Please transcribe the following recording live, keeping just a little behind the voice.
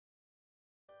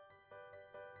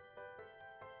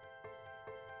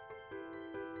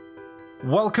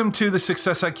Welcome to the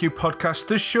Success IQ podcast,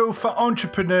 the show for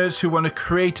entrepreneurs who want to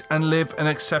create and live an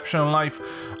exceptional life.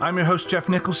 I'm your host, Jeff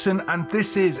Nicholson, and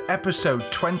this is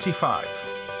episode 25.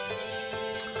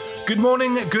 Good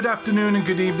morning, good afternoon, and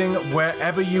good evening,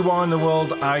 wherever you are in the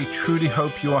world. I truly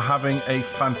hope you are having a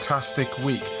fantastic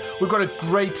week. We've got a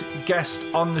great guest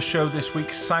on the show this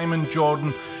week, Simon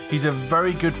Jordan. He's a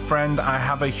very good friend. I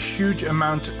have a huge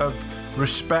amount of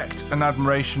respect and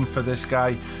admiration for this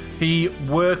guy. He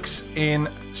works in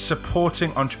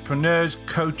supporting entrepreneurs,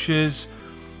 coaches,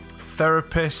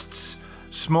 therapists,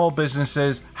 small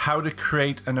businesses, how to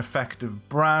create an effective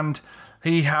brand.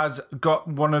 He has got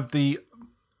one of the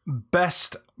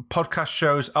best podcast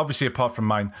shows, obviously apart from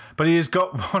mine, but he has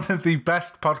got one of the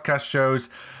best podcast shows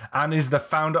and is the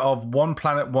founder of One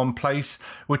Planet, One Place,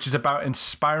 which is about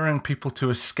inspiring people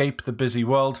to escape the busy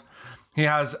world. He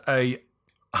has a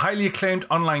highly acclaimed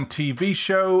online TV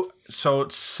show, so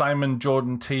it's Simon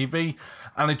Jordan TV,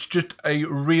 and it's just a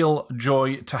real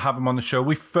joy to have him on the show.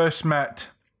 We first met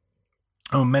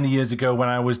many years ago when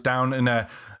I was down in a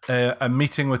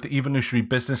meeting with the Evolutionary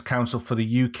Business Council for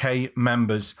the UK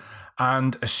members,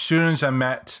 and as soon as I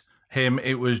met him,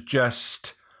 it was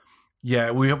just,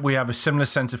 yeah, we have a similar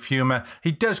sense of humor.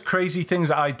 He does crazy things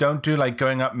that I don't do, like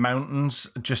going up mountains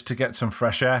just to get some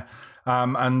fresh air.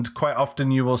 And quite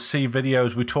often you will see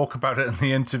videos, we talk about it in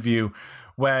the interview,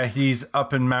 where he's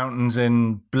up in mountains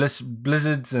in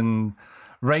blizzards and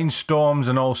rainstorms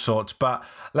and all sorts. But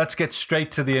let's get straight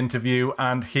to the interview.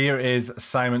 And here is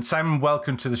Simon. Simon,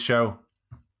 welcome to the show.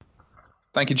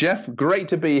 Thank you, Jeff. Great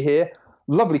to be here.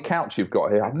 Lovely couch you've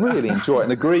got here. I really enjoy it.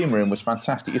 And the green room was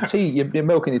fantastic. Your tea, your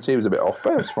milk in your tea was a bit off,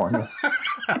 but it was fine.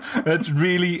 It's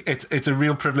really, it's a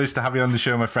real privilege to have you on the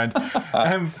show, my friend.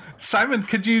 Simon,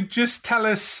 could you just tell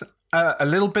us a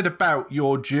little bit about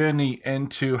your journey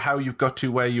into how you've got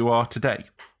to where you are today?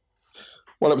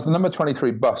 Well, it was the number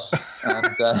 23 bus. And,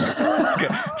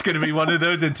 it's going to be one of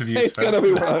those interviews. It's going to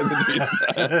be one of those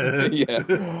interviews.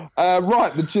 Yeah.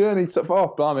 Right, the journey so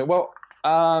far, blimey. Well,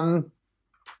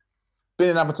 been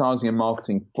in advertising and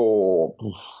marketing for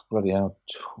about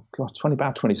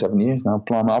 27 years now.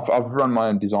 I've run my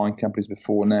own design companies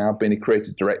before now. I've been a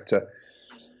creative director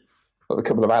of a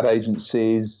couple of ad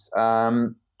agencies.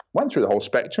 Went through the whole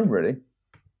spectrum, really.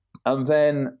 And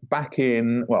then back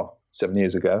in, 7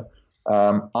 years ago,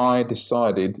 I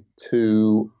decided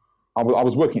to... I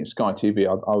was working at Sky TV.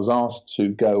 I was asked to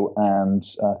go and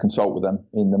consult with them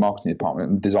in the marketing department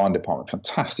and design department.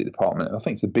 Fantastic department. I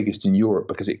think it's the biggest in Europe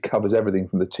because it covers everything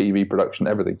from the TV production,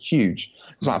 everything. Huge.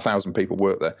 There's like 1,000 people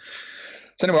work there.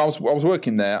 So anyway, I was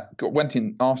working there.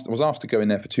 Was asked to go in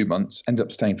there for 2 months. Ended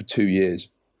up staying for 2 years.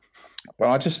 But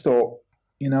I just thought,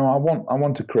 I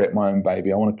want to create my own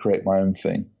baby. I want to create my own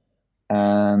thing,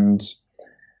 and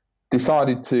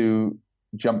decided to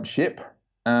jump ship.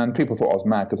 And people thought I was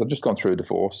mad because I'd just gone through a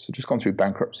divorce, I'd just gone through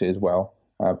bankruptcy as well,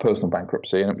 personal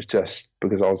bankruptcy, and it was just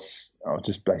because I was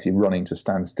just basically running to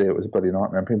stand still. It was a bloody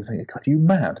nightmare. And people think, God, are you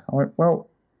mad? I went, well,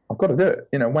 I've got to do it.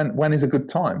 When is a good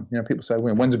time? People say,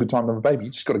 well, when's a good time to have a baby?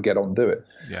 You just got to get on and do it.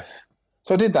 Yeah.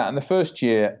 So I did that. And the first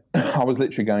year, I was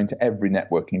literally going to every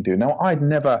networking do. Now, I'd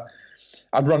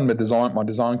run my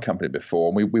design company before.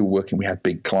 And we were working, we had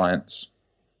big clients.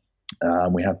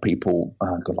 We had people,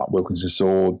 like Wilkins &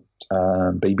 Sword,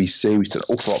 BBC. We did an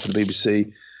awful lot for the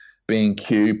BBC,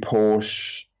 B&Q,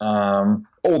 Porsche, a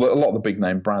lot of the big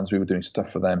name brands. We were doing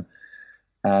stuff for them,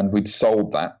 and we'd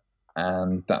sold that.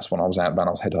 And that's when I was outbound.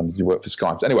 I was headhunted to work for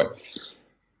Sky. Anyway,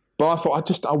 but I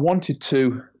thought I wanted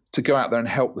to go out there and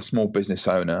help the small business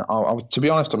owner. To be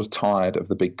honest, I was tired of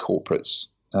the big corporates,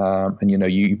 and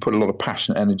you put a lot of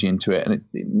passion and energy into it, and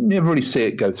you never really see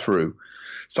it go through.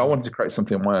 So I wanted to create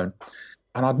something on my own,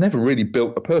 and I'd never really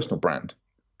built a personal brand.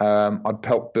 I'd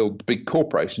helped build big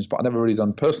corporations, but I'd never really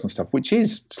done personal stuff, which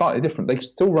is slightly different. They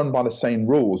still run by the same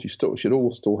rules. You should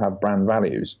all still have brand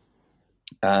values,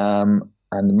 and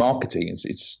marketing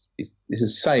is the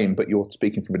same, but you're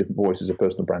speaking from a different voice as a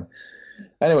personal brand.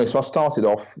 Anyway, so I started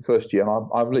off the first year, and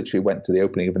I literally went to the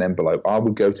opening of an envelope. I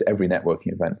would go to every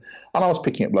networking event, and I was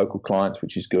picking up local clients,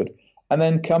 which is good. And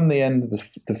then come the end of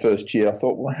the first year, I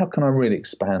thought, well, how can I really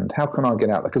expand? How can I get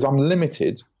out there? Because I'm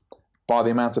limited by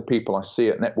the amount of people I see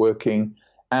at networking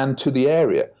and to the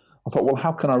area. I thought, well,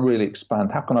 how can I really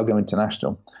expand? How can I go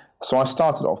international? So I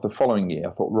started off the following year.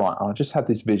 I thought, right, I just had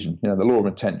this vision, the law of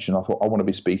attention. I thought, I want to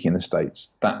be speaking in the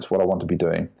States. That's what I want to be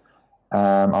doing.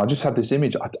 I just had this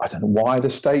image. I don't know why the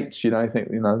States, I think,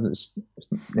 it's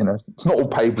not all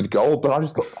paved with gold, but I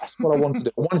just thought that's what I wanted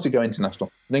to do. I wanted to go international,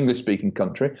 an English-speaking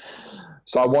country.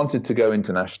 So I wanted to go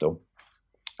international.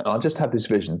 And I just had this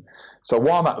vision. So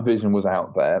while that vision was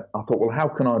out there, I thought, well, how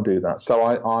can I do that? So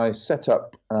I set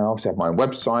up, obviously I have my own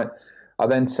website. I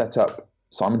then set up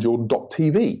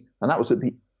simonjordan.tv. And that was at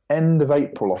the end of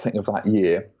April, I think, of that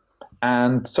year.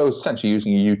 And so essentially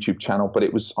using a YouTube channel, but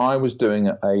I was doing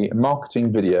a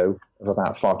marketing video of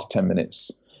about 5 to 10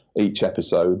 minutes each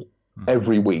episode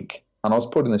every week. And I was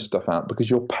putting this stuff out because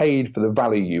you're paid for the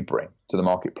value you bring to the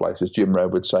marketplace. As Jim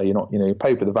Rohn would say, you're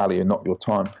paid for the value and not your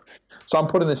time. So I'm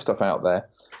putting this stuff out there.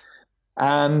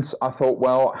 And I thought,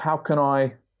 well,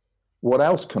 what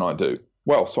else can I do?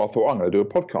 Well, so I thought I'm going to do a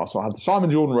podcast. So I had the Simon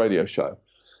Jordan radio show.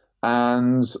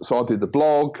 And so I did the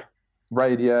blog,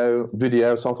 radio,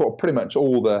 video. So I thought pretty much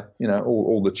all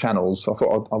the channels. So I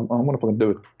thought, I wonder if I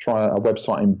can try a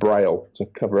website in Braille to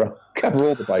cover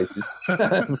all the bases.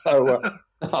 So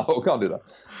I can't do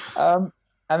that.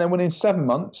 And then within 7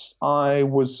 months, I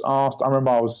was asked. I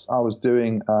remember I was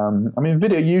doing.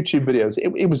 YouTube videos.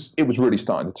 It was really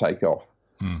starting to take off,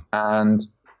 and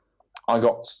I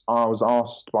was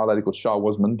asked by a lady called Shah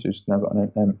Wasmond, who's now got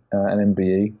an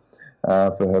MBE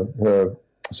for her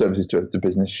services to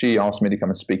business. She asked me to come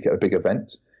and speak at a big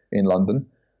event in London,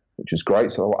 which was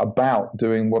great. So about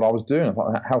doing what I was doing,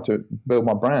 about how to build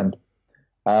my brand.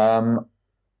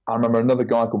 I remember another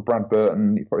guy called Brad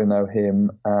Burton. You probably know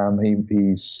him.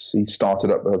 He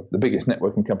started up the biggest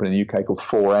networking company in the UK called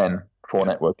 4N, 4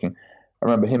 Networking. I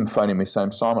remember him phoning me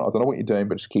saying, Simon, I don't know what you're doing,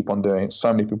 but just keep on doing it.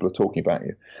 So many people are talking about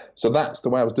you. So that's the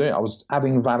way I was doing it. I was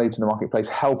adding value to the marketplace,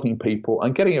 helping people,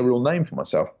 and getting a real name for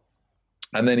myself.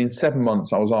 And then in 7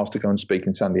 months, I was asked to go and speak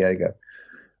in San Diego,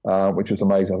 which was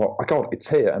amazing. I thought, oh God, it's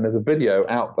here. And there's a video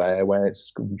out there where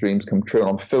it's Dreams Come True, and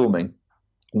I'm filming,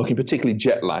 looking particularly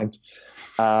jet-lagged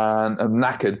and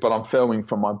knackered, but I'm filming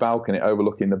from my balcony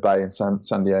overlooking the bay in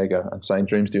San Diego and saying,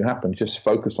 dreams do happen, just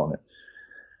focus on it.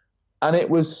 And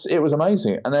it was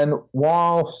amazing. And then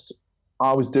whilst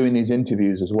I was doing these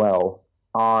interviews as well,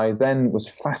 I then was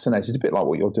fascinated, a bit like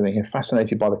what you're doing here,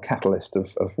 fascinated by the catalyst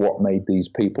of what made these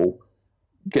people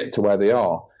get to where they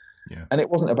are. Yeah. And it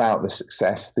wasn't about the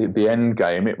success, the end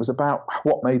game. It was about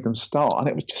what made them start. And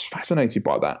it was just fascinated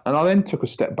by that. And I then took a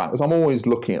step back, because I'm always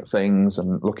looking at things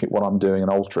and looking at what I'm doing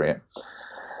and altering it.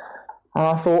 And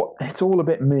I thought, it's all a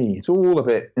bit me. It's all a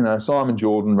bit, Simon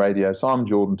Jordan radio, Simon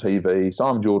Jordan TV,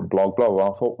 Simon Jordan blog, blah, blah,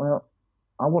 blah. I thought, well,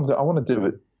 I want to do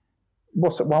it.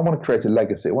 I want to create a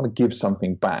legacy. I want to give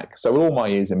something back. So with all my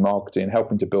years in marketing,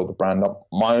 helping to build the brand up,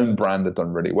 my own brand had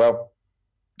done really well.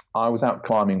 I was out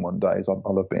climbing one day, as I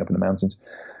love being up in the mountains,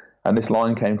 and this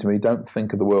line came to me: don't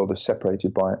think of the world as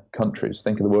separated by countries,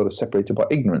 think of the world as separated by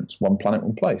ignorance, one planet,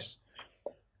 one place.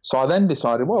 So I then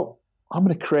decided, well, I'm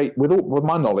going to create, with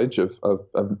my knowledge of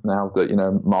now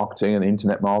that, marketing and the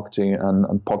internet marketing and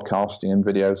podcasting and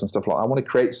videos and stuff like that, I want to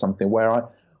create something where I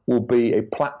will be a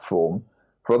platform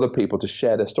for other people to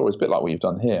share their stories, a bit like what you've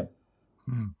done here.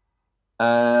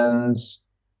 And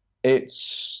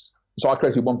so I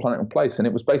created One Planet, One Place, and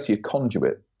it was basically a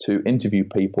conduit to interview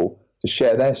people, to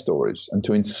share their stories, and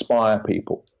to inspire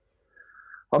people.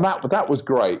 And that was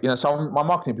great. So my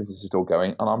marketing business is still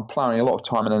going, and I'm plowing a lot of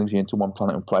time and energy into One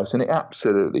Planet, One Place, and it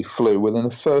absolutely flew. Within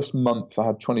the first month, I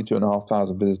had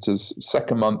 22,500 visitors.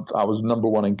 Second month, I was number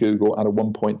one in Google out of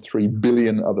 1.3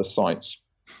 billion other sites,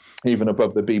 even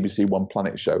above the BBC One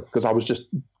Planet show, because I was just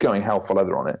going hell for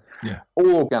leather on it. Yeah.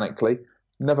 All organically.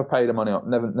 Never paid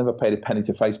never paid a penny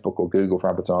to Facebook or Google for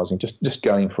advertising, just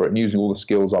going for it and using all the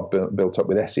skills I've built up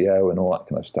with SEO and all that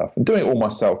kind of stuff, and doing it all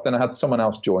myself. Then I had someone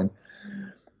else join.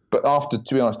 But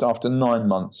to be honest, after 9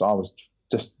 months, I was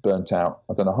just burnt out.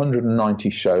 I've done 190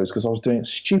 shows because I was doing it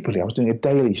stupidly. I was doing a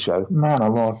daily show. Man,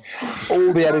 I'm like,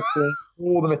 all the editing,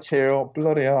 all the material,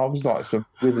 bloody hell, I was like some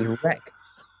withered wreck.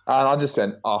 And I just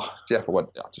said, Jeff,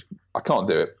 I can't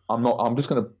do it. I'm just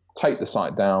going to take the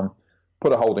site down,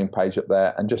 put a holding page up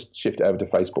there, and just shift it over to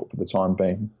Facebook for the time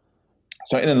being.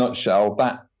 So in a nutshell,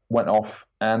 that went off,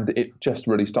 and it just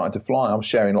really started to fly. I was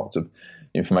sharing lots of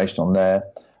information on there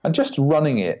and just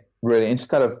running it, really,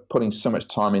 instead of putting so much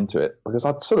time into it, because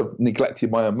I'd sort of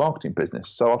neglected my own marketing business.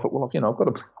 So I thought, well, I've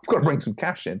got to bring some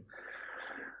cash in.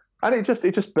 And it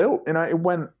just built, it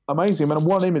went amazing. And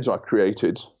one image I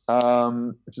created,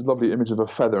 which is a lovely image of a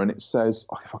feather, and it says,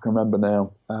 if I can remember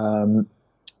now,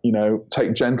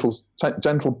 take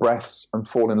gentle breaths and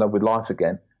fall in love with life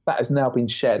again. That has now been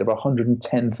shared over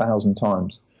 110,000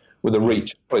 times with a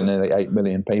reach of nearly 8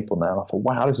 million people now. I thought,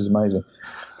 wow, this is amazing.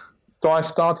 So I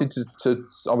started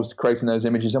I was creating those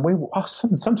images, and we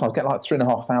sometimes get like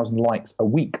 3,500 likes a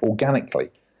week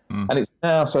organically. And it's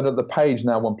now, so that the page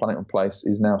now, One Planet, One Place,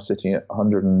 is now sitting at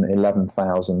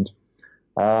 111,000.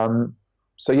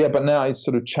 But now it's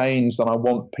sort of changed, and I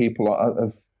want people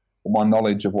my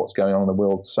knowledge of what's going on in the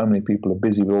world. So many people are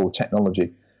busy with all the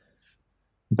technology.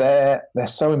 They're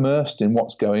so immersed in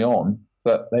what's going on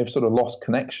that they've sort of lost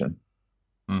connection.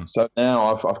 So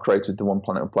now I've created the One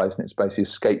Planet, One Place, and it's basically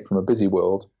escape from a busy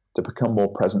world to become more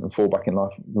present and fall back in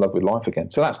love with life again.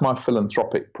 So that's my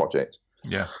philanthropic project.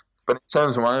 Yeah. But in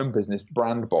terms of my own business,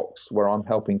 Brandbox, where I'm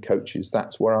helping coaches,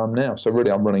 that's where I'm now. So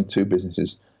really, I'm running two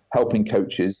businesses, helping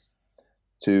coaches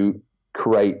to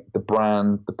create the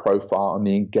brand, the profile, and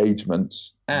the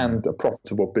engagements, and a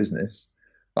profitable business.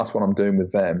 That's what I'm doing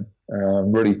with them.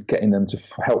 Really getting them to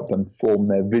help them form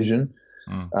their vision,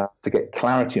 to get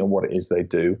clarity on what it is they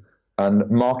do, and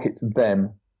market to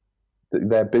them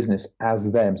their business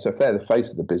as them. So if they're the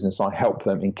face of the business, I help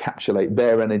them encapsulate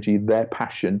their energy, their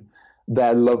passion,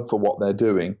 their love for what they're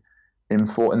doing in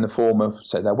the form of,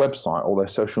 say, their website or their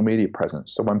social media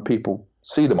presence. So when people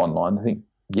see them online, they think,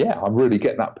 yeah, I really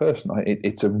get that person.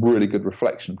 It's a really good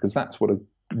reflection, because that's what a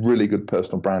really good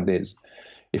personal brand is.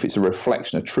 If it's a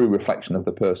reflection, a true reflection of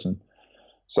the person.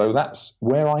 So that's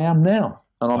where I am now.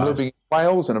 And I'm living in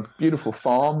Wales in a beautiful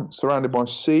farm surrounded by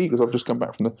sea, because I've just come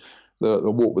back from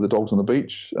the walk with the dogs on the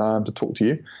beach to talk to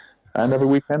you. And every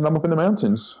weekend I'm up in the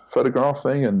mountains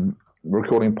photographing and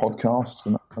recording podcasts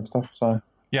and that kind of stuff. So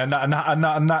yeah, and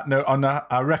on that note,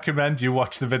 I recommend you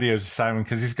watch the videos of Simon,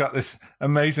 because he's got this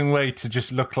amazing way to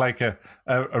just look like a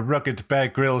rugged Bear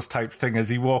Grylls type thing as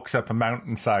he walks up a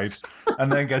mountainside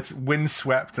and then gets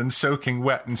windswept and soaking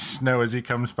wet in snow as he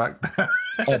comes back down.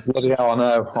 Oh, bloody hell, I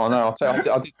know. I'll tell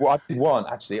you, I did one,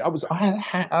 actually. I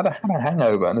had a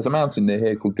hangover, and there's a mountain near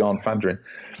here called Garnfadrin,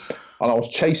 and I was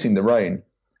chasing the rain.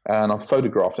 And I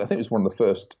photographed it. I think it was one of the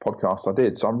first podcasts I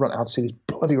did. So I'm running. I'd see this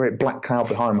bloody great black cloud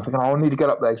behind me. I thought, I need to get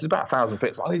up there. It's about 1,000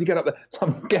 feet. I need to get up there. So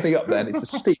I'm getting up there, and it's a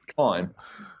steep climb.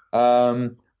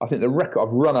 I think the record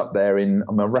I've run up there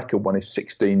my record one is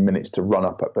 16 minutes to run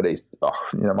up it, but it's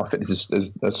my fitness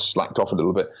has slacked off a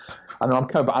little bit. And then I'm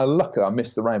coming back. Luckily, I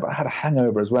missed the rain, but I had a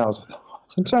hangover as well. So I thought,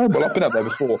 it's terrible. I've been up there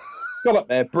before. Got up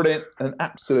there, brilliant, and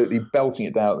absolutely belting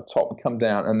it down at the top, and come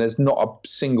down, and there's not a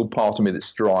single part of me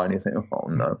that's dry, and you think, oh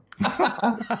no.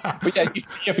 But yeah,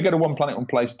 if you go to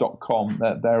oneplanetoneplace.com,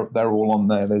 they're all on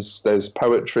there. There's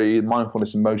poetry,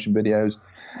 mindfulness and motion videos,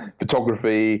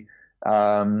 photography,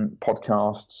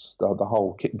 podcasts, the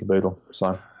whole kit and caboodle.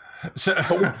 So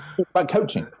talk about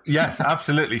coaching. Yes,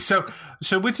 absolutely. So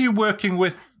with you working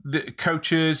with the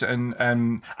coaches and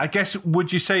I guess,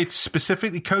 would you say it's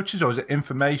specifically coaches, or is it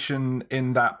information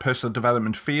in that personal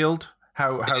development field?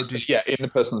 How do you... Yeah, in the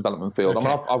personal development field. Okay.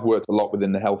 I mean, I've worked a lot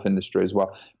within the health industry as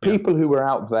well. People who are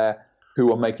out there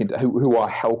who are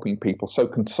helping people, so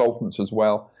consultants as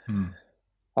well.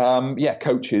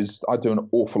 Coaches. I do an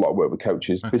awful lot of work with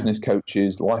coaches, business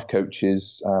coaches, life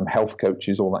coaches, health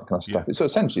coaches, all that kind of stuff. So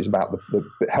essentially, it's about the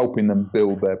helping them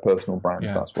build their personal brand.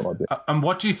 Yeah. That's what I do. And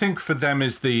what do you think for them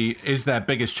is their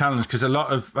biggest challenge? Because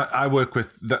I work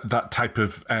with that type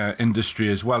of industry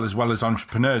as well as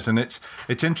entrepreneurs, and it's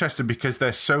interesting because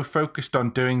they're so focused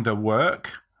on doing the work.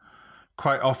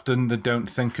 Quite often, they don't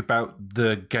think about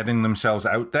the getting themselves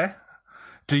out there.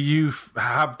 Do you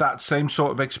have that same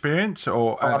sort of experience?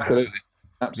 Or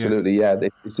absolutely, yeah.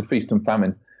 It's a feast and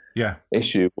famine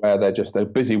issue where they're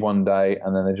busy one day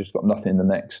and then they've just got nothing the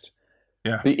next.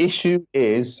 Yeah. The issue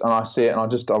is, and I see it, and I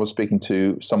was speaking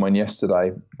to someone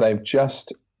yesterday. This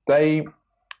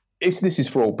is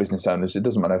for all business owners. It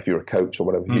doesn't matter if you're a coach or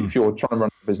whatever. If you're trying to run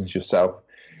a business yourself,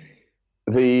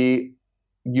 this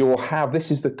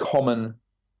is the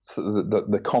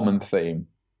common theme.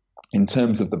 In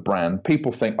terms of the brand,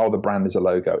 people think, the brand is a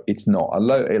logo. It's not. A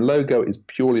logo is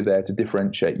purely there to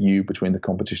differentiate you between the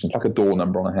competition. It's like a door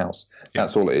number on a house. Yeah.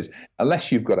 That's all it is.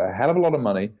 Unless you've got a hell of a lot of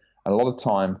money and a lot of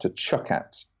time to chuck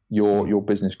at your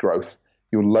business growth,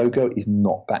 your logo is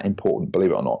not that important,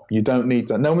 believe it or not. You don't need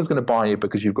to. No one's going to buy you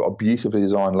because you've got a beautifully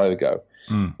designed logo.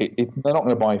 They're not going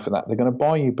to buy you for that. They're going to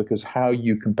buy you because how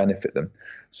you can benefit them.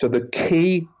 So the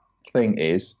key thing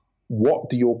is, what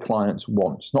do your clients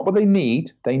want? It's not what they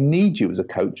need. They need you as a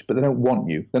coach, but they don't want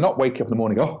you. They're not waking up in the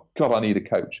morning, oh, God, I need a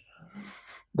coach.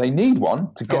 They need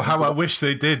one to get... Oh, how I wish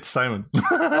they did, Simon.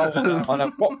 I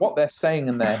know. What they're saying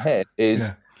in their head is,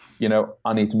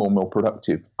 I need to be more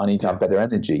productive. I need to have better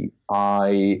energy.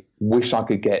 I wish I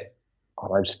could get...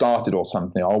 I've started or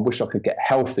something. I wish I could get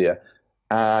healthier.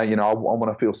 I want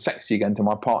to feel sexy again to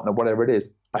my partner, whatever it is.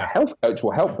 A health coach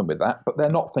will help them with that, but they're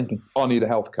not thinking, I need a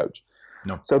health coach.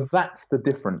 No. So that's the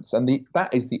difference. And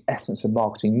that is the essence of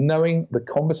marketing, knowing the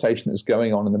conversation that's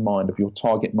going on in the mind of your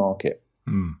target market.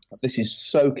 This is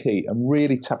so key and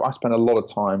really I spend a lot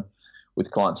of time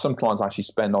with clients. Some clients actually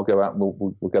I'll go out and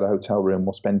we'll get a hotel room.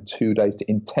 We'll spend 2 days to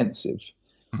intensive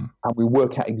and we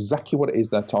work out exactly what it is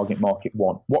their target market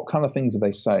want. What kind of things are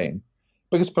they saying?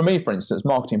 Because for me, for instance,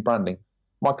 marketing branding,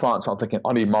 my clients aren't thinking,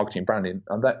 I need marketing branding.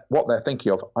 And what they're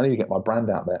thinking of, I need to get my brand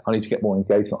out there. I need to get more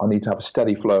engagement. I need to have a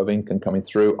steady flow of income coming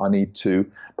through. I need to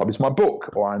publish my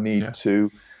book, or I need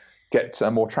to get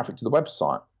more traffic to the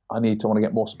website. I want to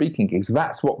get more speaking gigs.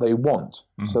 That's what they want.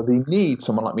 So they need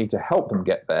someone like me to help them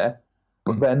get there,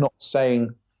 but they're not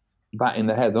saying that in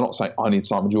their head. They're not saying, I need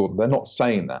Simon Jordan. They're not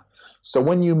saying that. So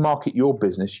when you market your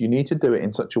business, you need to do it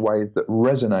in such a way that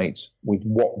resonates with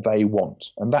what they want.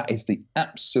 And that is the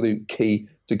absolute key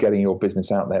to getting your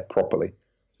business out there properly.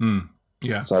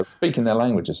 Yeah. So speaking their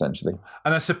language, essentially.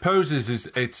 And I suppose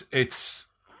it's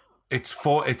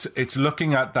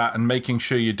looking at that and making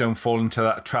sure you don't fall into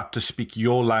that trap to speak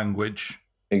your language.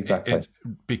 Exactly.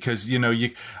 Because,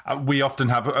 we often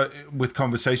have with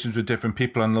conversations with different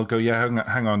people, and they'll go,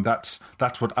 hang on, that's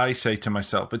what I say to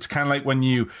myself. It's kind of like when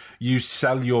you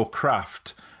sell your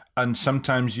craft, and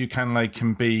sometimes you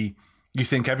you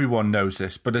think everyone knows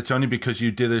this, but it's only because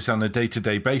you do this on a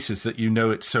day-to-day basis that you know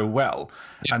it so well.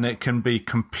 Yeah. And it can be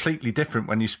completely different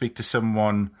when you speak to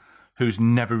someone who's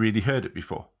never really heard it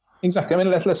before. Exactly. I mean,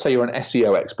 let's say you're an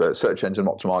SEO expert, search engine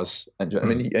optimized engine. I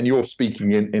mean, and you're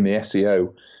speaking in the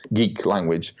SEO geek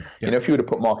language. Yeah. If you were to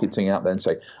put marketing out there and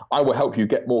say, I will help you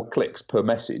get more clicks per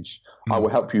message. I will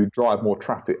help you drive more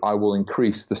traffic. I will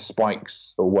increase the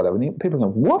spikes or whatever. And people go,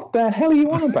 what the hell are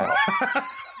you on about?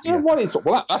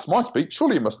 Well, that's my speak.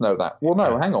 Surely you must know that. Well,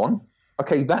 no, hang on.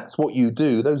 Okay, that's what you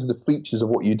do. Those are the features of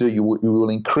what you do. You will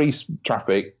increase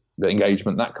traffic, the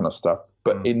engagement, that kind of stuff.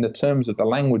 But in the terms of the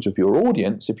language of your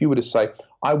audience, if you were to say,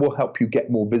 I will help you get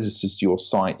more visitors to your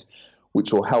site,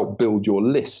 which will help build your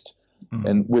list.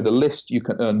 And with a list, you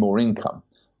can earn more income.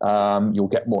 You'll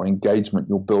get more engagement.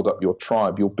 You'll build up your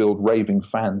tribe. You'll build raving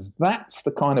fans. That's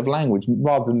the kind of language,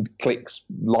 rather than clicks,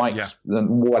 likes, and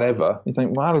whatever. You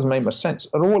think, well, that doesn't make much sense.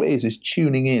 And all it is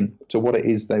tuning in to what it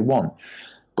is they want.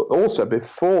 But also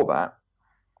before that,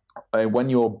 when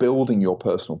you're building your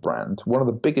personal brand, one of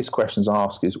the biggest questions I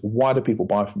ask is, why do people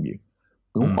buy from you?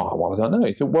 Oh, well, I don't know.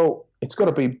 You think, well, it's got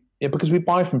to be because we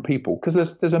buy from people, because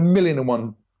there's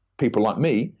 1,000,001 people like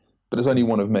me, but there's only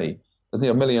one of me.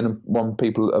 There's 1,000,001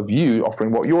 people of you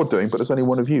offering what you're doing, but there's only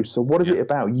one of you. So what is it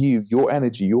about you, your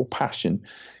energy, your passion,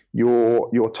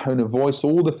 your tone of voice,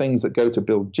 all the things that go to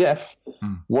build Jeff?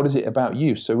 What is it about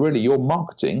you? So really, your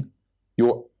marketing,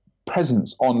 your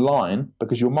presence online,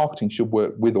 because your marketing should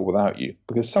work with or without you,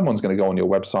 because someone's going to go on your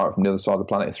website from the other side of the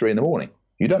planet at 3 a.m.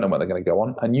 You don't know where they're going to go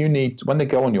on, and you need to, when they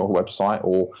go on your website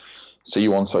or see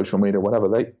you on social media, whatever,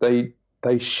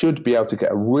 they should be able to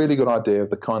get a really good idea of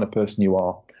the kind of person you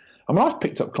are. I mean, I've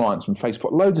picked up clients from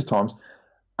Facebook loads of times,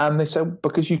 and they say,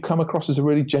 because you come across as a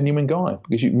really genuine guy,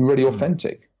 because you're really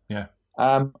authentic. Yeah.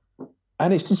 And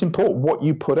it's just important what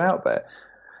you put out there.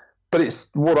 But it's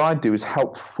what I do is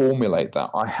help formulate that.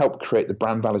 I help create the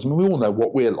brand values. I mean, we all know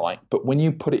what we're like, but when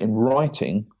you put it in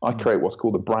writing, I create what's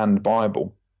called a brand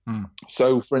Bible.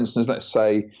 So, for instance, let's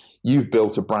say you've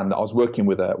built a brand. I was working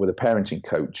with a parenting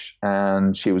coach,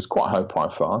 and she was quite high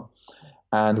profile,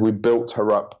 and we built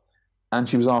her up, and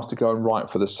she was asked to go and write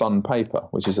for the Sun paper,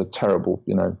 which is a terrible,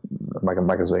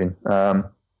 magazine. And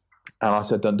I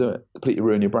said, don't do it. Completely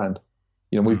ruin your brand.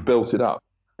 We've built it up.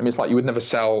 I mean, it's like you would never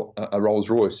sell a Rolls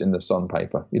Royce in the Sun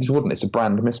paper. You just wouldn't. It's a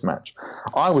brand mismatch.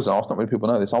 I was asked, not many people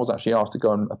know this, I was actually asked to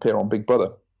go and appear on Big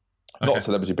Brother. Okay. Not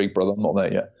Celebrity Big Brother, I'm not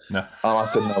there yet. No. And I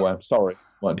said, no way, I'm sorry,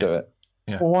 won't do it.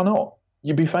 Yeah. Well, why not?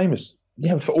 You'd be famous.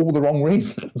 Yeah, for all the wrong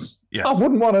reasons. Yes. I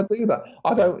wouldn't want to do that.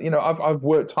 I don't, I've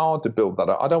worked hard to build that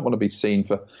up. I don't want to be seen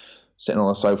for sitting on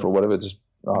a sofa or whatever, just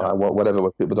whatever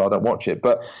where people do, I don't watch it.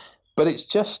 But it's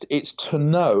to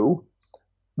know,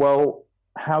 well,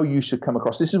 how you should come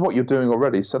across. This is what you're doing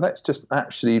already, so let's just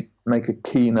actually make a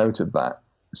key note of that.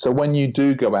 So when you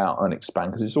do go out and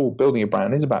expand, because it's all building a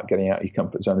brand is about getting out of your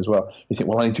comfort zone as well. You think,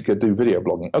 well, I need to go do video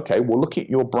blogging. Okay, well, look at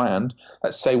your brand.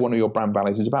 Let's say one of your brand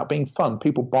values is about being fun.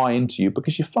 People buy into you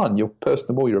because you're fun, you're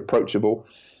personable, you're approachable.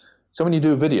 So when you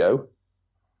do a video,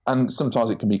 and sometimes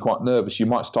it can be quite nervous, you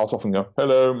might start off and go,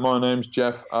 hello, my name's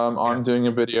Jeff. I'm doing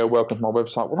a video. Welcome to my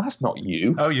website. Well, that's not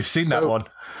you. Oh, you've seen that one.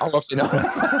 I've seen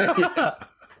that. Yeah.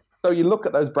 So you look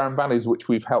at those brand values, which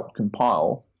we've helped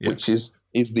compile, which is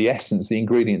the essence, the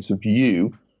ingredients of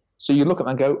you. So you look at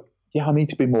that and go, yeah, I need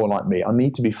to be more like me. I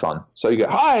need to be fun. So you go,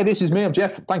 hi, this is me. I'm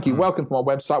Jeff. Thank you. Welcome to my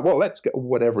website. Well, let's get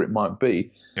whatever it might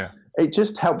be. Yeah. It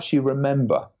just helps you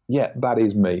remember, that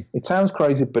is me. It sounds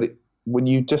crazy, but when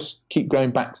you just keep going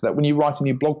back to that, when you write a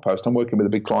new blog post, I'm working with a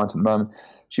big client at the moment.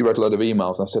 She wrote a load of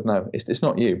emails. And I said, no, it's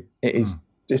not you. It is.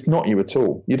 It's not you at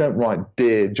all. You don't write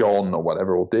Dear John or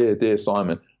whatever, or Dear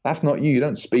Simon. That's not you. You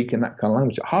don't speak in that kind of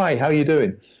language. Hi, how are you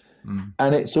doing?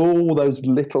 And it's all those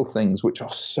little things which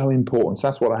are so important. So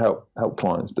that's what I help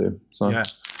clients do. So yeah,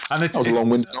 and it's a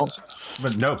long-winded answer.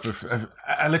 But no,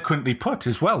 eloquently put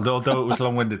as well. Although it was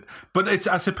long-winded, but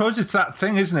I suppose it's that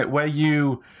thing, isn't it, where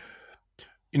you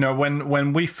know,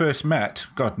 when we first met,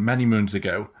 God, many moons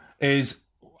ago,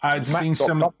 I'd seen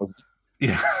some.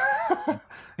 Yeah,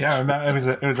 yeah,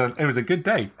 it was a good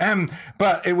day.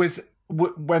 But it was.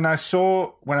 When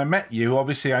I met you,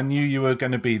 obviously I knew you were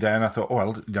going to be there, and I thought, oh,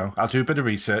 well, you know, I'll do a bit of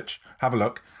research, have a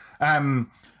look. And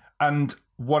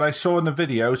what I saw in the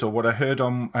videos, or what I heard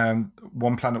on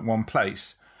One Planet, One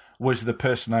Place, was the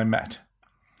person I met.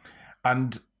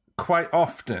 And quite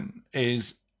often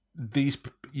is these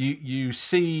you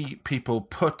see people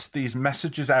put these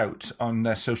messages out on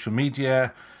their social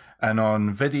media and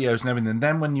on videos and everything, and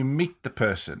then when you meet the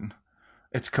person,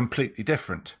 it's completely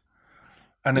different.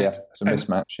 And it's a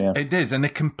mismatch, yeah. It is, and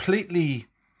it completely,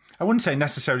 I wouldn't say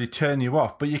necessarily turn you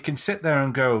off, but you can sit there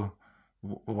and go,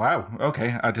 wow,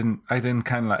 okay, I didn't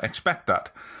kind of like expect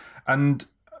that. And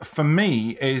for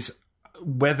me is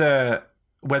whether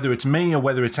it's me or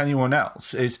whether it's anyone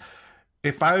else, is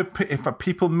if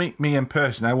people meet me in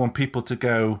person, I want people to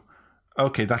go,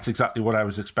 okay, that's exactly what I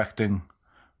was expecting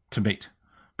to meet.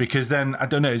 Because then, I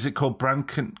don't know, is it called brand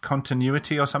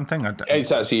continuity or something?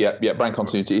 It's actually, yeah, brand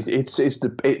continuity.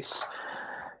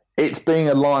 It's being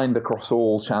aligned across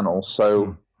all channels.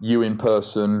 So you in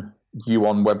person, you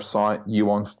on website,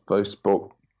 you on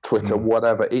Facebook, Twitter,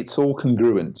 whatever. It's all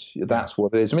congruent. That's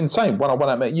what it is. I mean, same, when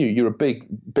I met you, you're a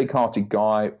big-hearted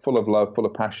guy, full of love, full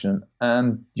of passion,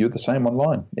 and you're the same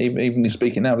online. Even you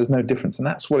speaking now, there's no difference. And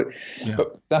that's what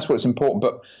but that's what's important.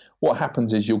 But what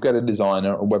happens is you'll get a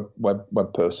designer, a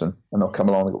web person, and they'll come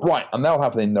along and go, right, and they'll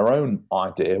have in their own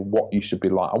idea what you should be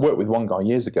like. I worked with one guy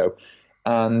years ago,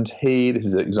 and this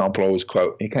is an example I always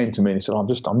quote, he came to me and he said, I'm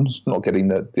just not getting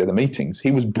the other meetings.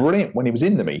 He was brilliant when he was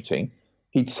in the meeting.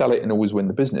 He'd sell it and always win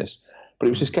the business, but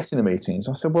he was just getting the meetings.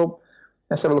 I said, well,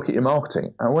 let's have a look at your marketing.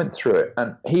 And I went through it,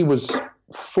 and he was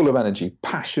full of energy,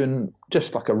 passion,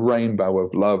 just like a rainbow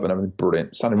of love and everything,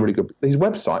 brilliant, sounded really good. His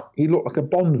website, he looked like a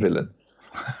Bond villain.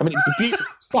 I mean, it's a beautiful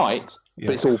site, but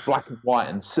it's all black and white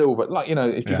and silver. Like, you know,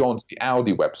 if you go onto the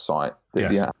Audi website,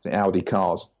 the Audi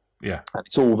cars, and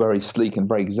it's all very sleek and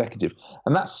very executive.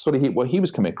 And that's sort of what he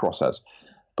was coming across as.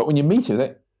 But when you meet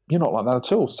him, you're not like that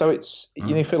at all. So it's,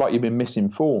 you feel like you've been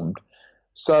misinformed.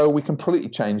 So we completely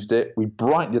changed it. We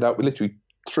brightened it up. We literally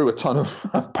threw a ton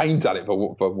of paint at it, for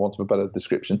want of a better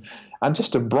description. And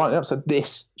just to brighten it up, said,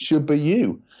 this should be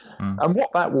you. And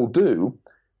what that will do,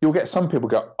 you'll get some people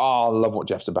go, oh, I love what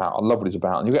Jeff's about. I love what he's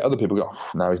about. And you get other people go, oh,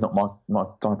 no, he's not my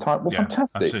type. Well,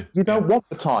 fantastic. You don't want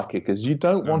the tire kickers. You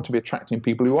don't want to be attracting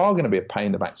people who are going to be a pain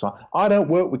in the backside. I don't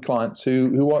work with clients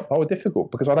who are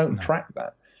difficult because I don't track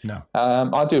that. No.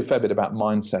 I do a fair bit about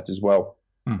mindset as well,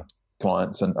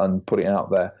 clients, and put it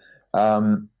out there.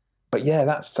 But yeah,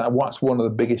 that's one of the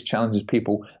biggest challenges.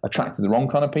 People attracting the wrong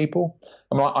kind of people.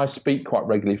 I mean, I speak quite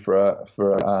regularly for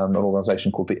an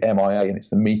organisation called the MIA, and it's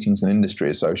the Meetings and Industry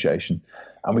Association.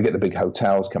 And we get the big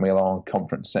hotels coming along,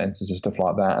 conference centres and stuff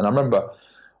like that. And I remember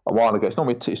a while ago, it's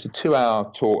a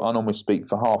 2-hour talk. I normally speak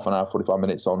for half an hour, 45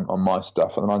 minutes on my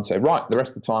stuff. And then I'd say, right, the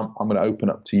rest of the time, I'm going to open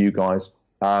up to you guys.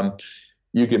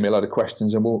 You give me a load of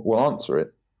questions and we'll answer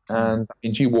it. And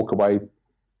you walk away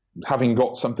having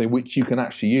got something which you can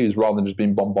actually use rather than just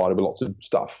being bombarded with lots of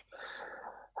stuff.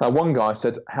 One guy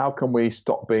said, how can we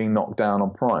stop being knocked down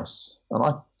on price? And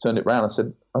I turned it around and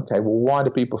said, okay, well, why do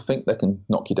people think they can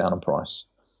knock you down on price?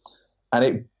 And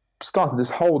it started this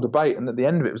whole debate. And at the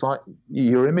end of it, it was like,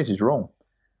 your image is wrong.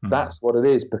 That's what it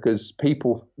is, because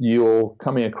you're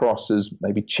coming across as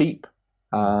maybe cheap.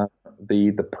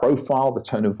 The profile, the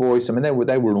tone of voice. I mean, they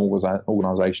were an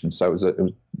organisation, so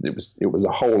it was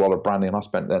a whole lot of branding, and I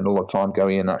spent then a lot of time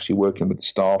going in and actually working with the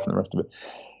staff and the rest of it.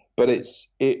 But it's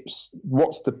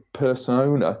what's the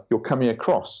persona you're coming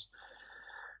across?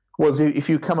 Well, if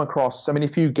you come across, I mean,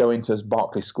 if you go into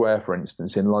Berkeley Square, for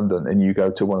instance, in London, and you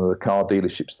go to one of the car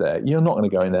dealerships there, you're not going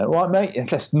to go in there, right,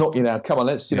 mate? Let's knock you down. Come on,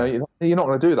 you're not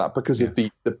going to do that because of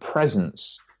the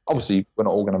presence. Obviously, we're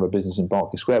not all going to have a business in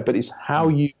Berkeley Square, but it's how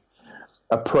you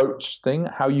approach things,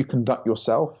 how you conduct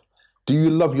yourself. Do you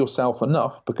love yourself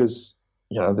enough? Because,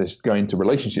 there's going to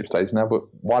relationship stage now, but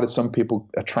why do some people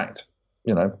attract,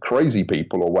 crazy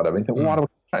people or whatever? And you think, well, why do I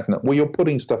attract that? Well, you're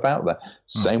putting stuff out there.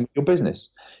 Same with your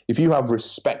business. If you have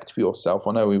respect for yourself,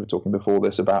 I know we were talking before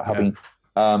this about having,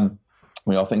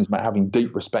 things about having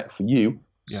deep respect for you.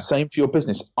 Same for your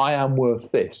business. I am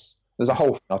worth this. There's a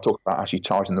whole thing I talk about actually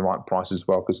charging the right price as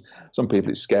well, because some people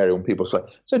it's scary when people say,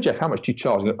 "So Jeff, how much do you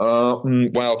charge?" You go,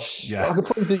 I could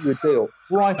probably do you a deal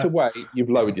right away. You've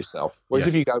lowered yourself. Whereas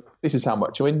if you go, "This is how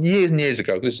much." I mean, years and years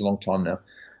ago, this is a long time now,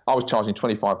 I was charging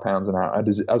 £25 an hour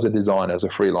as a designer, as a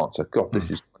freelancer. God, this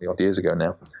is 20 odd years ago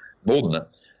now, more than that.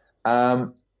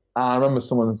 I remember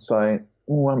someone saying,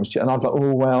 "Oh, how much?" And I'd like,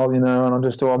 "Oh, well, and I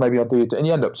just thought, maybe I'll do it." And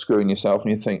you end up screwing yourself,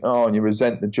 and you think, and you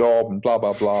resent the job, and blah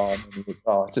blah blah. And you think,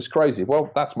 it's just crazy.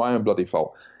 Well, that's my own bloody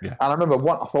fault. Yeah. And I remember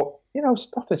I thought,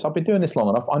 stuff this. I've been doing this long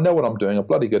enough. I know what I'm doing. I'm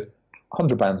bloody good.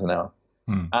 £100 an hour.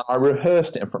 And I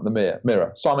rehearsed it in front of the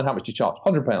mirror. "Simon, how much do you charge?"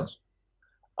 £100.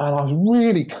 And I was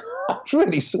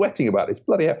really sweating about this.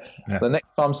 Bloody hell. Yeah. The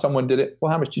next time someone did it,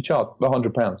 "Well, how much do you charge?"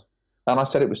 £100. And I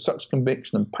said it with such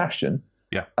conviction and passion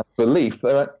and belief.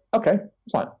 They went, "Okay."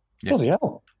 It's like, bloody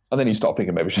hell. And then you start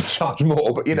thinking maybe I should charge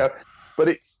more, but but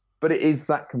it is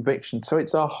that conviction. So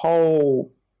it's a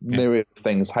whole myriad of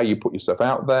things, how you put yourself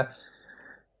out there.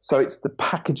 So it's the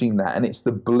packaging that, and it's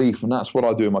the belief, and that's what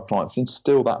I do with my clients,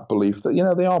 instill that belief that,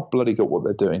 they are bloody good at what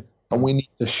they're doing. And we need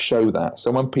to show that.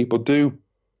 So when people do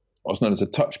what's known as a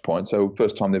touch point, so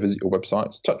first time they visit your website,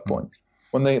 it's a touch point.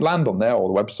 When they land on there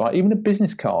or the website, even a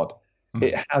business card,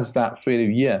 it has that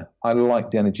feeling, I like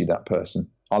the energy of that person.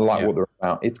 I like what they're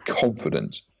about. It's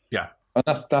confident. Yeah. And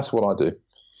that's what I do.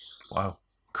 Wow.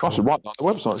 Cool. I should write that on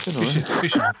the website, shouldn't I? You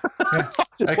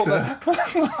should.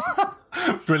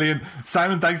 Excellent. Brilliant.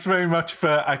 Simon, thanks very much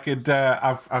for,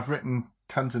 I've written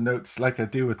tons of notes like I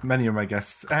do with many of my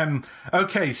guests.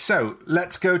 Okay, so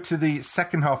let's go to the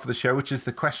second half of the show, which is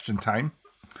the question time.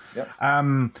 Yep.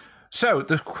 So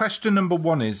the question number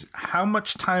 1 is, how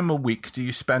much time a week do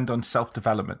you spend on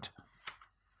self-development?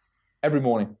 Every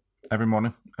morning. Every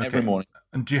morning? Okay. Every morning.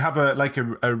 And do you have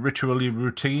a ritually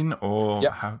routine or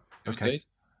how? Okay.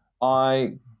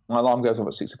 My alarm goes off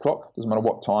at 6 o'clock. Doesn't matter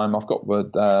what time. I've got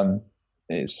the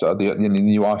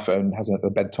new iPhone has a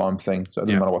bedtime thing, so it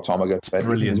doesn't matter what time I go to bed.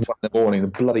 Brilliant. In the morning, the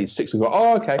bloody 6 o'clock.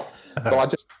 Oh, okay. So I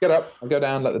just get up, I go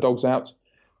down, let the dogs out.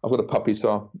 I've got a puppy,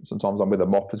 so sometimes I'm with a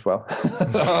mop as well.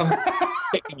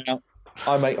 Pick them out.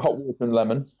 I make hot water and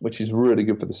lemon, which is really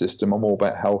good for the system. I'm all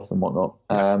about health and whatnot.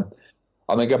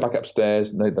 I then go back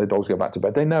upstairs, and the dogs go back to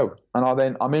bed. They know,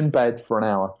 and I'm in bed for an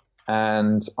hour,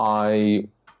 and I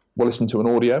will listen to an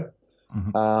audio.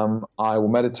 I will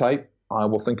meditate. I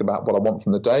will think about what I want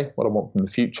from the day, what I want from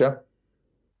the future,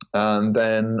 and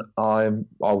then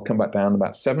I'll come back down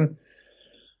about 7.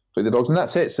 Feed the dogs, and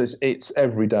that's it. So it's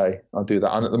every day I do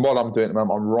that. And what I'm doing at the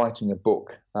moment, I'm writing a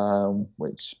book,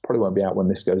 which probably won't be out when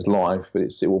this goes live, but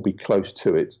it will be close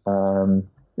to it.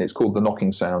 It's called The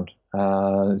Knocking Sound.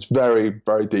 It's very,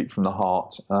 very deep from the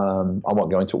heart. I won't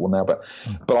go into it all now, but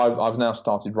I've now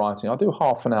started writing. I do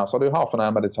half an hour. So I do half an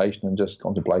hour meditation and just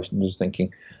contemplation, and just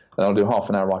thinking, and I'll do half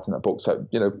an hour writing that book. So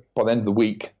by the end of the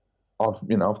week, I've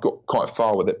got quite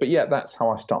far with it. But yeah, that's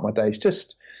how I start my days.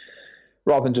 Just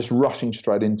rather than just rushing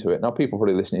straight into it. Now, people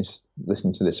probably listening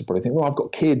to this will probably think, well, I've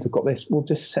got kids, I've got this. Well,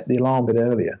 just set the alarm a bit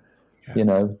earlier.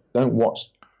 Yeah. Don't watch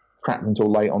crap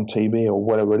until late on TV or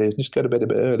whatever it is. Just go to bed a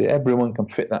bit earlier. Everyone can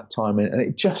fit that time in, and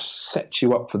it just sets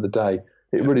you up for the day.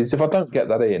 It really is. If I don't get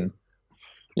that in,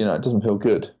 it doesn't feel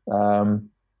good.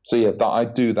 So yeah, I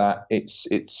do that.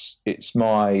 It's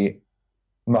my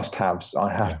must-haves.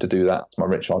 I have to do that. It's my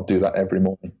ritual. I do that every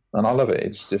morning, and I love it.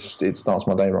 It starts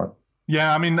my day right.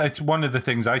 Yeah, I mean, it's one of the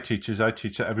things I teach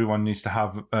that everyone needs to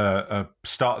have a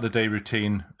start of the day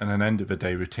routine and an end of the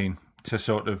day routine to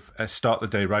sort of start the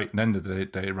day right and end of the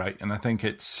day right. And I think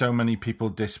it's so many people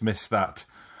dismiss that.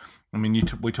 I mean,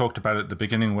 we talked about it at the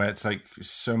beginning where it's like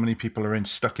so many people are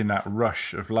stuck in that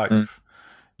rush of life.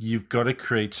 You've got to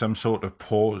create some sort of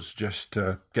pause just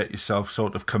to get yourself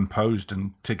sort of composed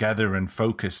and together and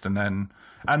focused, and then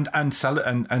and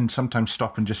sometimes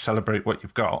stop and just celebrate what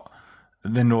you've got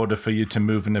in order for you to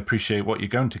move and appreciate what you're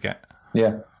going to get.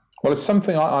 Yeah. Well, it's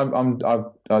something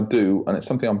I do, and it's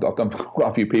something I've done for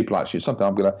quite a few people, actually. It's something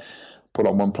I'm going to put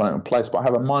on one place, but I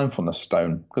have a mindfulness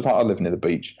stone because I live near the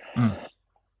beach. And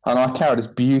I carry this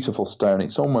beautiful stone.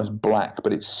 It's almost black,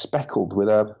 but it's speckled with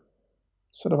a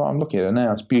sort of, I'm looking at it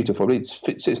now, it's beautiful. It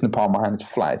sits in the palm of my hand, it's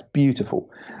flat, it's beautiful.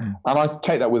 And I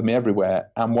take that with me everywhere.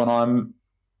 And when I'm,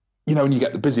 when you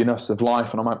get the busyness of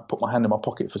life, and I might put my hand in my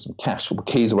pocket for some cash or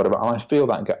keys or whatever, and I feel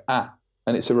that and go,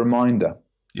 and it's a reminder.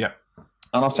 Yeah.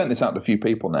 And I've sent this out to a few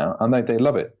people now, and they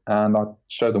love it. And I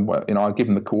show them where, I give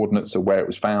them the coordinates of where it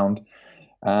was found.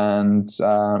 And it's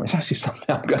actually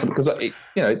something I'm going to, because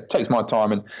it takes my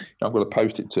time, and I've got to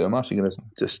post it to them. I'm actually going to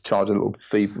just charge a little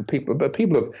fee for people, but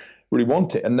people have really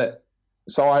want it, and that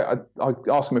So I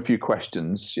ask them a few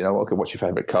questions, okay, what's your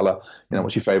favorite color?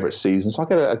 What's your favorite season? So I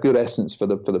get a good essence for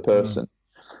the person.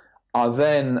 I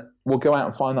then will go out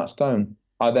and find that stone.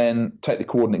 I then take the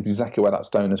coordinates exactly where that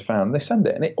stone is found. And they send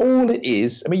it. And all it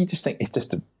is, you just think it's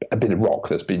just a bit of rock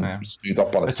that's been smoothed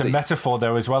up on a It's sea. a metaphor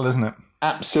though as well, isn't it?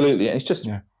 Absolutely. And it's just,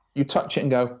 you touch it and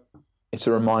go, it's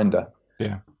a reminder.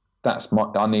 Yeah.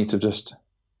 I need to just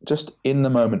in the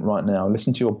moment right now,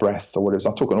 listen to your breath or whatever.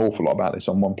 I talk an awful lot about this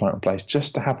on One Planet Place,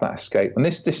 just to have that escape. And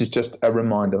this is just a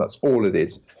reminder. That's all it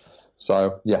is.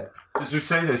 So, yeah. As we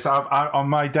say this, on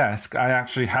my desk, I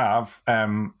actually have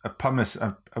a pumice.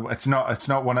 It's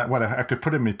not one I could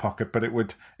put in my pocket, but it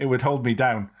would hold me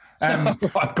down.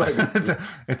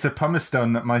 It's a pumice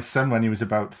stone that my son, when he was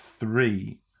about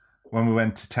 3, when we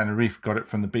went to Tenerife, got it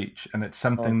from the beach, and it's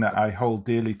something that I hold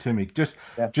dearly to me, just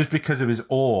because of his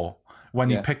awe when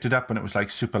he picked it up and it was like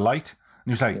super light, and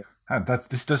he was like,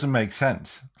 "This doesn't make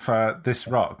sense for this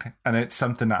rock," and it's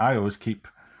something that I always keep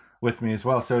with me as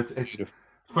well. So it's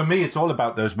for me, it's all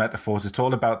about those metaphors. It's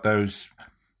all about those,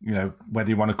 whether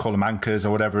you want to call them anchors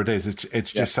or whatever it is.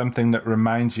 It's just something that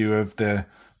reminds you of the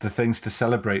things to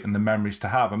celebrate and the memories to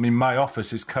have. I mean, my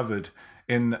office is covered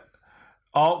in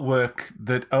artwork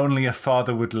that only a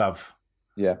father would love.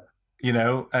 Yeah.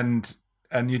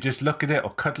 And you just look at it,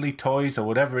 or cuddly toys or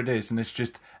whatever it is, and it's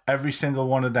just every single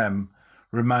one of them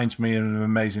reminds me of an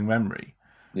amazing memory.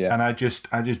 Yeah. And I just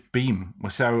beam.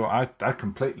 So I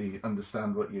completely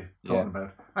understand what you're talking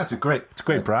about. It's a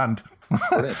great brand.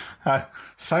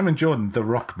 Simon Jordan, the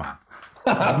Rock Man.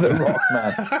 The Rock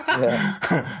Man.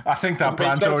 Yeah. I think that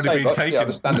brand's already been taken.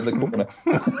 Yeah, stand in the corner.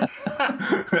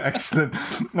 Excellent.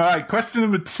 All right, question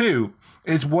number 2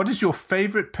 is, what is your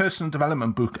favourite personal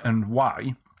development book and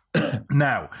why?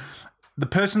 Now, the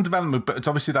personal development book,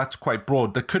 obviously that's quite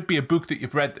broad. There could be a book that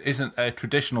you've read that isn't a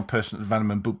traditional personal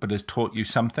development book but has taught you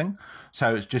something.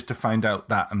 So it's just to find out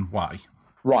that and why.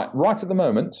 Right at the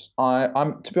moment,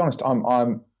 I'm to be honest,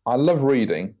 I love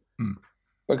reading.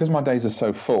 Because my days are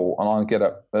so full and I get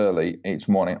up early each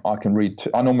morning, I can read.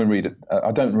 I normally read it.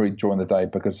 I don't read during the day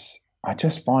because I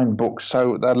just find books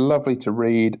they're lovely to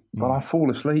read, but I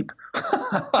fall asleep.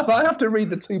 I have to read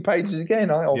the 2 pages again.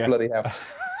 Bloody hell.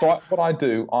 So what I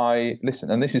do, I listen,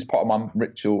 and this is part of my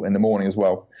ritual in the morning as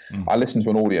well. I listen to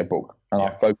an audio book and I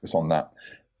focus on that.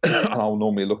 And I'll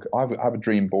normally look. I have a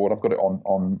dream board. I've got it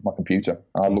on my computer.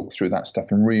 And I look through that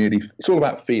stuff and really, it's all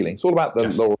about feeling. It's all about the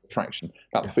law of attraction,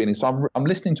 about the feeling. So I'm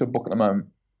listening to a book at the moment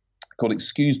called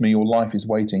 "Excuse Me, Your Life Is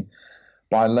Waiting"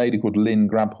 by a lady called Lynn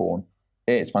Grabhorn.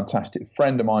 It's fantastic. A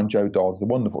friend of mine, Joe Dodds, the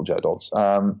wonderful Joe Dodds,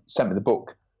 sent me the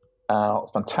book.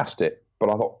 It's fantastic. But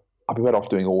I thought I'd be better off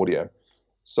doing audio.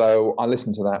 So I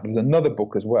listened to that. There's another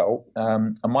book as well,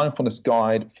 A Mindfulness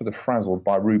Guide for the Frazzled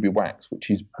by Ruby Wax,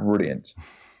 which is brilliant.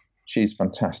 She's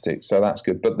fantastic. So that's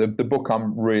good. But the book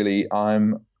I'm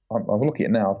looking at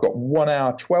it now. I've got 1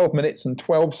 hour, 12 minutes and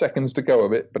 12 seconds to go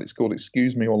of it, but it's called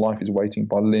 "Excuse Me, Your Life Is Waiting"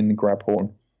 by Lynn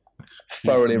Grabhorn.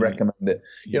 Thoroughly recommend it.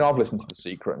 I've listened to The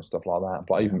Secret and stuff like that.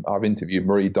 But I've interviewed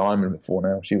Marie Diamond before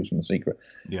now. She was from The Secret.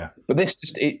 Yeah. But this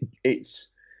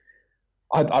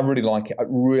I really like it. It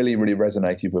really, really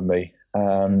resonated with me.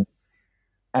 And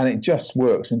it just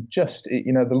works. And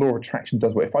the law of attraction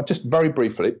does work. If I just very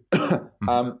briefly,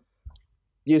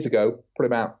 years ago, probably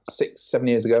about 6-7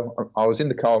 years ago, I was in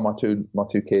the car with my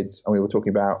two kids, and we were talking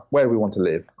about where we want to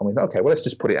live. And we thought, okay, well, let's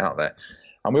just put it out there.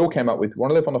 And we all came up with, we want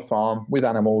to live on a farm with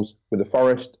animals, with a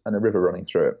forest and a river running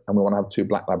through it. And we want to have 2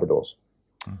 black Labradors.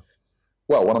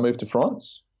 Well, when I moved to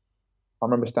France, I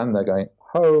remember standing there going,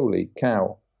 holy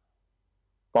cow,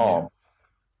 farm,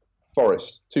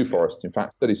 forest, 2 forests, in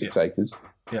fact, 36 acres,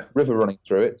 river running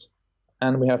through it,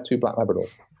 and we have 2 black Labradors.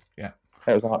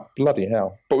 It was like, bloody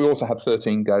hell. But we also had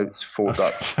 13 goats, 4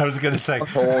 ducks. I was going to say. 1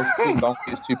 horse, 2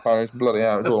 donkeys, 2 ponies, bloody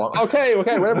hell. It was all like, okay,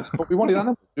 whatever. But we wanted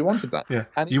animals. We wanted that. Yeah.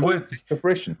 And you weren't for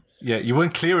fruition. Yeah, you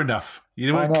weren't clear enough.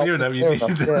 You weren't clear enough.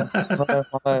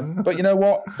 I know. But you know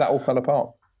what? That all fell apart.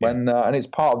 And it's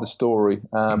part of the story.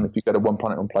 If you go to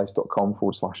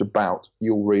oneplanetonplace.com/about,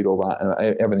 you'll read all that. And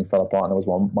everything fell apart. And there was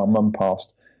one. My mum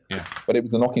passed. Yeah. But it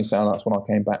was the knocking sound. That's when I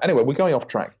came back. Anyway, we're going off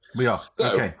track. We are.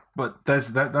 Okay. But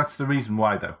that's the reason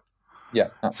why, though.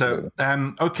 Yeah, absolutely.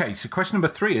 So, okay. So question number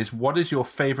 3 is, what is your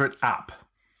favourite app?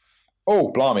 Oh,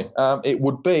 blimey. It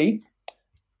would be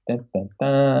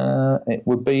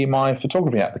my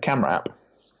photography app, the camera app.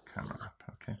 Camera app,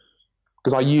 okay.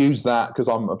 Because I use that because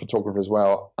I'm a photographer as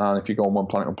well. And if you go on One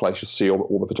Planet Place, you'll see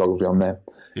all the photography on there.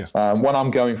 Yeah. When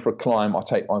I'm going for a climb, I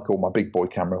call my big boy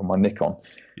camera, my Nikon.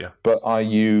 Yeah. But I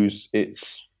use it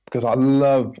because I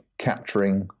love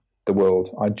capturing the world.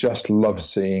 I just love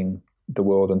seeing the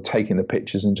world and taking the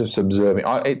pictures and just observing.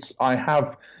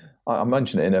 I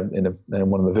mentioned it in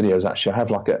one of the videos. Actually, I have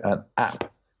like an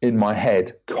app in my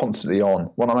head constantly on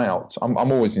when I'm out. I'm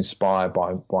always inspired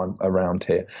by around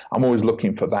here. I'm always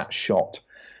looking for that shot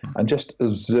and just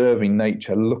observing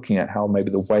nature, looking at how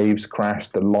maybe the waves crash,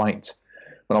 the light.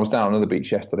 When I was down on another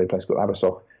beach yesterday, a place called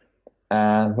Abersoch,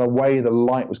 and the way the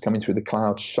light was coming through the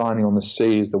clouds, shining on the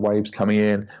sea as the waves coming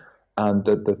in, and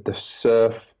the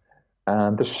surf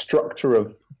and the structure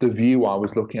of the view I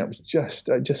was looking at was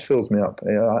it just fills me up.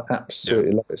 I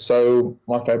absolutely love it. So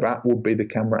my favorite app would be the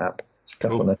camera app.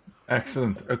 Definitely. Cool.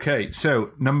 Excellent. Okay,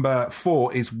 so number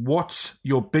 4 is, what's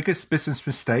your biggest business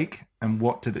mistake and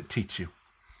what did it teach you?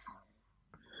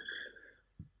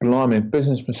 Blimey,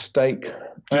 business mistake.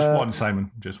 Just one,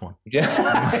 Simon. Just one. Yeah.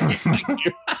 Thank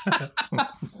you.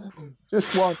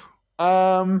 Just one.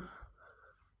 God,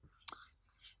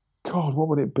 what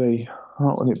would it be?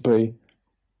 What would it be?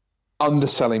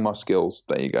 Underselling my skills.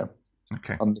 There you go.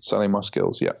 Okay. Underselling my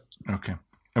skills. Yeah. Okay.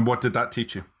 And what did that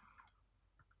teach you?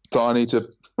 So I need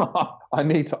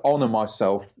to honor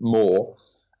myself more,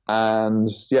 and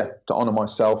to honor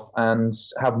myself and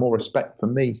have more respect for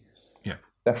me. Yeah.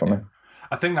 Definitely. Yeah.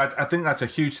 I think that's a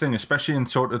huge thing, especially in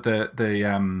sort of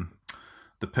the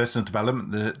personal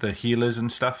development, the healers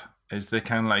and stuff, is they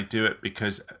kind of like do it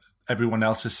because everyone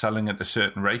else is selling at a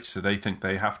certain rate, so they think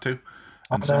they have to.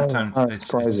 And sometimes it's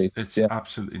crazy. It's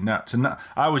absolutely nuts. And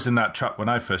I was in that trap when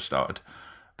I first started.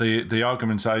 The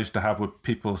arguments I used to have with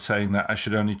people saying that I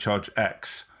should only charge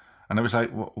X, and I was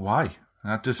like, why?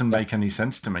 That doesn't make any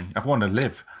sense to me. I want to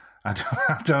live. I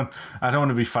don't want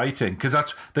to be fighting, because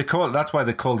that's why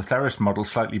they call the therapist model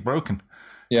slightly broken.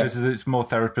 Yeah, because it's more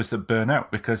therapists that burn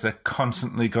out because they're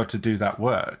constantly got to do that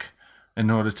work in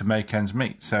order to make ends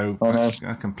meet. So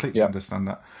I completely understand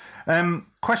that.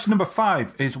 Question number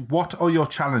 5 is, what are your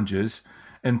challenges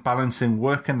in balancing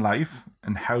work and life,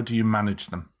 and how do you manage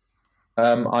them?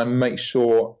 I make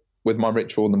sure with my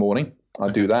ritual in the morning, I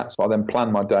do that. So I then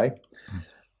plan my day.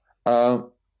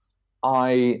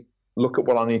 I look at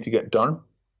what I need to get done,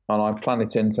 and I plan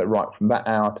it in. So right from that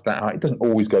hour to that hour, it doesn't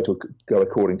always go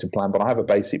according to plan, but I have a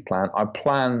basic plan. I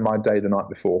plan my day the night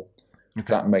before.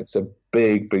 Okay. That makes a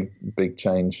big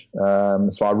change.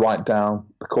 So I write down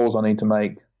the calls I need to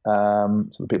make, so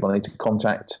the people I need to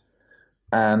contact,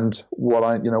 and what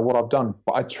I've done.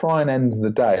 But I try and end the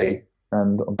day,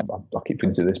 and I keep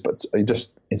thinking to this, but you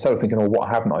just, instead of thinking, oh, what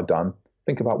haven't I done,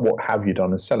 think about what have you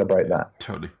done and celebrate that.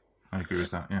 Totally. I agree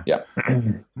with that. Yeah. Yeah.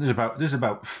 There's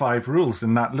about 5 rules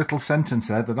in that little sentence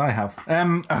there that I have.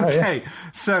 Okay.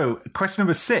 So question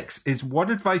number 6 is,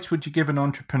 what advice would you give an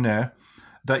entrepreneur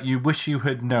that you wish you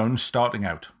had known starting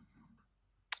out?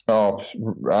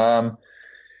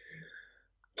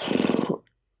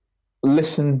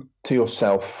 Listen to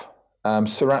yourself. Here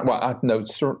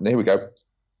we go.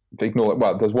 Ignore it.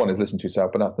 Well, there's one is listen to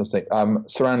yourself, but that's the thing.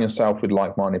 Surround yourself with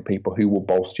like-minded people who will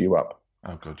bolster you up.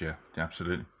 Oh God, yeah,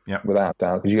 absolutely, yeah, without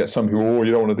doubt. Because you get some people,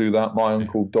 you don't want to do that. My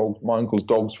uncle's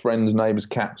dog's friends, neighbours,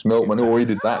 cats, milkman. He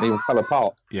did that, and he fell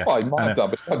apart. Yeah, he might have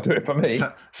done, but don't do it for me.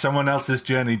 Someone else's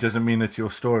journey doesn't mean it's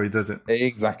your story, does it?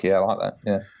 Exactly. I like that.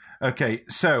 Yeah. Okay,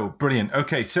 so brilliant.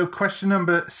 Okay, so question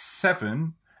number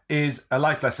 7 is a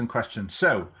life lesson question.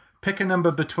 So pick a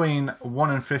number between 1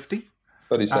 and 50.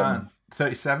 37.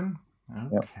 37.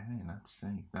 Okay, let's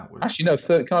see. That was actually no.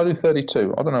 Can I do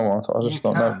 32? I don't know why. I just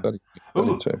don't know.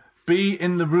 32. Be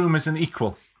in the room as an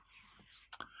equal.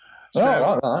 So, I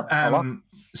like that.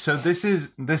 So this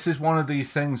is one of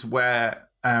these things where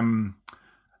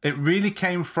it really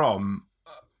came from.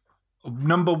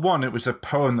 Number 1, it was a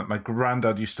poem that my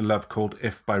granddad used to love called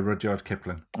 "If" by Rudyard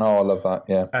Kipling. Oh, I love that.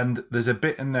 Yeah. And there's a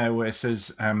bit in there where it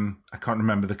says, I can't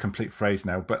remember the complete phrase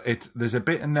now, but there's a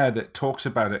bit in there that talks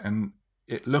about it, and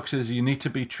it looks as you need to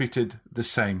be treated the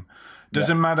same.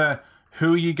 Doesn't matter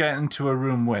who you get into a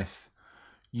room with,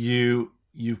 you've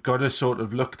got to sort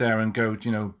of look there and go,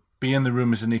 be in the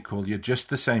room as an equal. You're just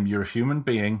the same. You're a human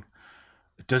being.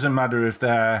 It doesn't matter if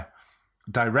they're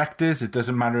directors. It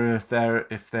doesn't matter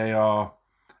if they are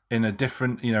in a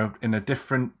different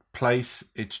place.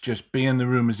 It's just be in the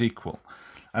room as equal.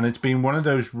 And it's been one of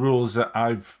those rules that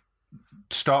I've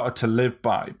started to live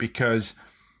by, because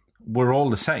we're all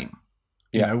the same.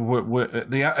 We're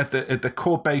at the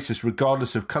core basis,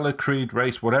 regardless of color, creed,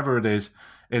 race, whatever it is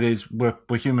we're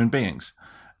human beings,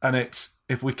 and it's,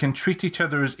 if we can treat each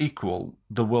other as equal,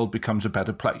 the world becomes a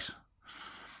better place.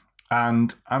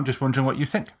 And I'm just wondering what you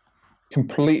think.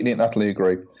 Completely and utterly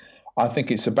agree. I think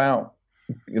it's about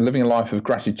living a life of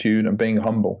gratitude and being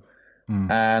humble.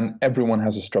 And everyone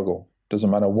has a struggle. Doesn't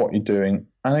matter what you're doing.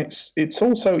 And it's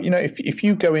also, if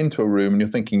you go into a room and you're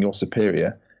thinking you're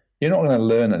superior, you're not going to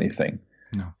learn anything.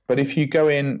 No. But if you go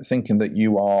in thinking that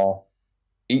you are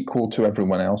equal to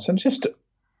everyone else, and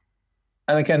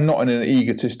again, not in an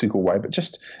egotistical way, but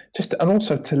just and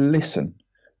also to listen.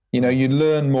 You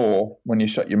learn more when you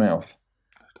shut your mouth.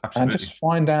 Absolutely. And just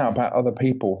find out about other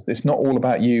people. It's not all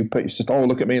about you, but it's just,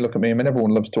 look at me. I mean,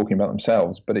 everyone loves talking about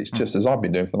themselves, but it's just as I've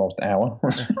been doing for the last hour.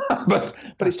 but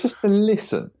it's just to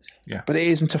listen. Yeah. But it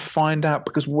isn't to find out,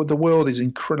 because the world is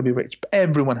incredibly rich.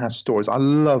 Everyone has stories. I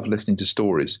love listening to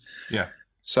stories. Yeah.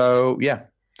 So, yeah.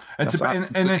 It's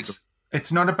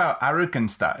not about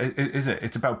arrogance, is it?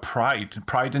 It's about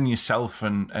pride in yourself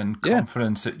and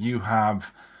confidence that you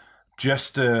have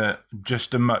just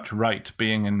as much right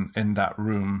being in that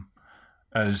room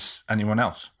as anyone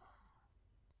else.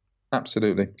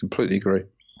 Absolutely. Completely agree.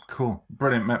 Cool.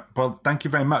 Brilliant, Matt. Well, thank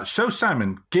you very much. So,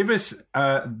 Simon, give us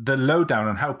the lowdown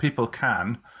on how people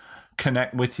can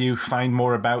connect with you, find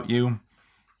more about you.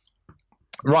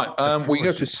 Right. We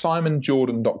go to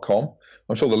simonjordan.com.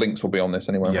 I'm sure the links will be on this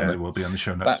anyway. Yeah, it will be on the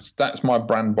show notes. That's my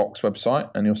Brandbox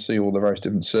website, and you'll see all the various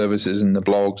different services and the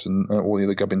blogs and all the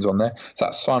other gubbins on there. So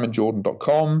that's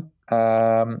simonjordan.com.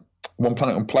 One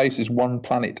Planet on Place is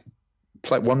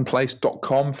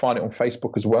oneplace.com. Find it on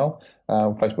Facebook as well.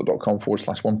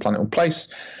 Facebook.com/One Planet on Place.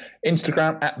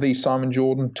 Instagram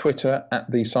 @TheSimonJordan. Twitter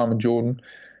 @TheSimonJordan.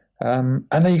 And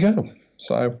there you go.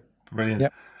 So brilliant. Yeah.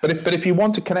 But if you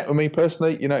want to connect with me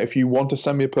personally, if you want to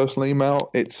send me a personal email,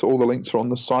 it's all the links are on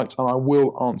the site, and I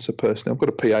will answer personally. I've got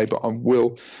a PA, but I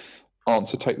will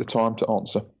take the time to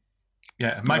answer.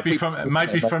 Yeah, it might be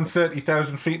from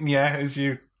 30,000 feet in the air as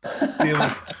you deal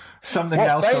with something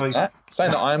else. Saying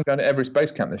that I am going to Everest Base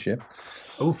Camp this year.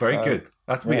 Oh, very good.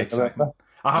 That's really exciting.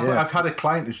 I've had a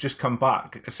client who's just come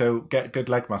back, so get good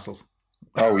leg muscles.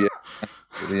 Oh, yeah.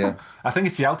 Yeah. I think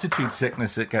it's the altitude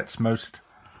sickness that gets most.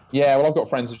 Yeah, well, I've got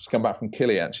friends who've just come back from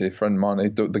Killy, actually. A friend of mine,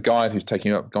 the guide who's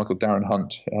taking up, a guy called Darren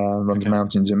Hunt, runs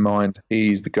Mountains in Mind.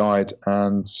 He's the guide,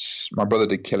 and my brother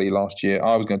did Killy last year.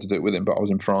 I was going to do it with him, but I was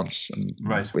in France, and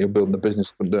we were building a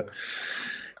business. But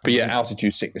yeah,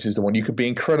 altitude sickness is the one. You could be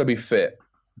incredibly fit,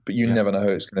 but you never know who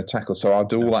it's going to tackle. So I'll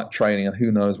do all that training, and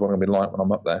who knows what I'm going to be like when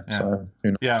I'm up there. Yeah. So who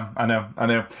knows? Yeah, I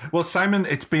know. Well, Simon,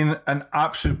 it's been an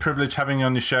absolute privilege having you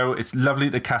on the show. It's lovely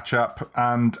to catch up,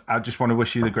 and I just want to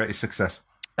wish you the greatest success.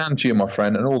 And to you, my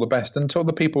friend, and all the best. And to all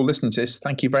the people listening to this,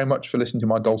 thank you very much for listening to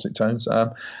my dulcet tones.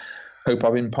 Hope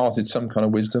I've imparted some kind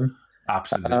of wisdom.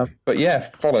 Absolutely. But yeah,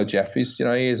 follow Jeff. He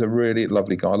is a really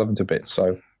lovely guy. I love him to bits.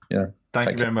 So,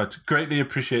 Thank you very much. Greatly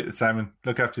appreciate it, Simon.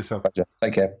 Look after yourself. Pleasure.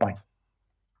 Take care. Bye.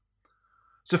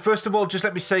 So first of all, just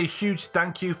let me say a huge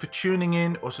thank you for tuning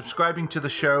in or subscribing to the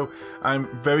show. I'm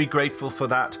very grateful for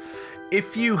that.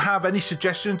 If you have any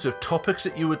suggestions of topics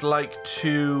that you would like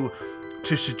to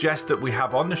suggest that we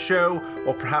have on the show,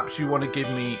 or perhaps you want to give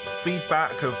me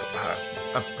feedback of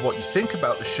what you think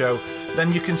about the show,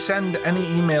 then you can send any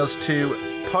emails to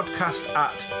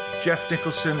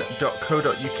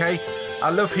podcast@jeffnicholson.co.uk. I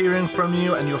love hearing from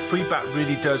you, and your feedback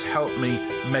really does help me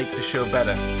make the show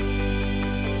better.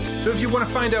 So if you want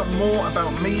to find out more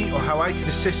about me or how I can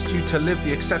assist you to live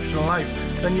the exceptional life,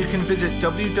 then you can visit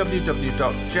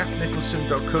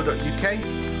www.jeffnicholson.co.uk,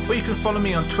 or you can follow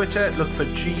me on Twitter, look for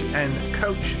GN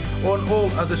Coach, or on all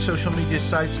other social media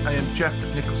sites, I am Jeff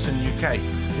Nicholson UK.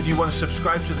 If you want to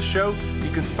subscribe to the show,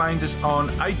 you can find us on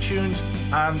iTunes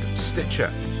and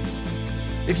Stitcher.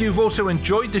 If you've also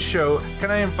enjoyed the show,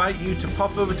 can I invite you to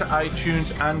pop over to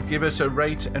iTunes and give us a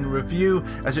rate and review,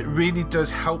 as it really does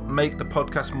help make the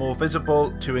podcast more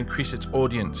visible to increase its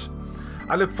audience.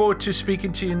 I look forward to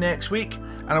speaking to you next week,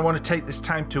 and I want to take this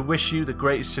time to wish you the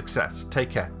greatest success.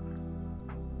 Take care.